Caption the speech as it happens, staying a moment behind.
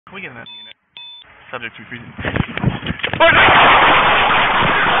Can we get in that unit? Subject to freezing.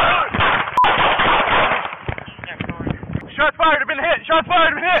 Shots fired, I've been hit! Shots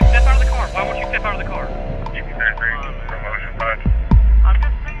fired, I've been hit! Step out of the car. Why won't you step out of the car? You can say promotion 5. I'm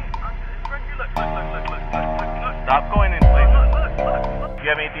just saying, it's right here, look. Stop going in places. Look. Do you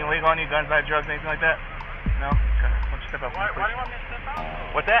have anything illegal on you? Guns, knives, drugs, anything like that? No? Okay. Why don't you step out? Why do you want me to step out?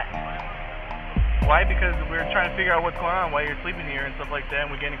 What's that? Why? Because we're trying to figure out what's going on, why you're sleeping here and stuff like that, and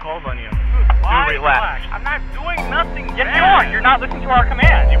we're getting calls on you. Why? Dude, relax. I'm not doing nothing. Yes, man. you are. You're not listening to our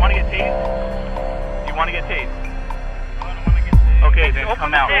commands. Do you want to get tased? Do you want to get tased? I don't want to get tased. Okay, then Open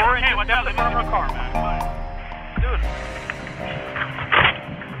come the out. door and step in front of our car, man. Dude,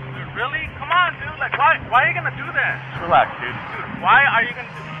 really? Come on, dude. Like, why are you gonna do that? Just relax, dude. Dude, why are you gonna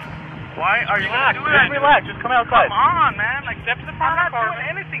do that? Just relax. Just come outside. Come on, man. Like, step to the front of the car. I'm not doing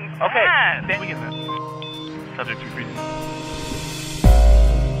anything. Okay. Bad. Then we get this. Subject to freezing.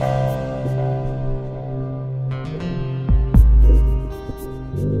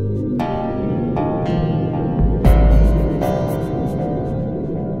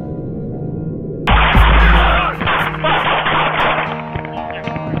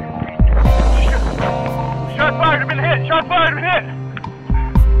 Shots fired, I've been hit! Shots fired, I've been hit!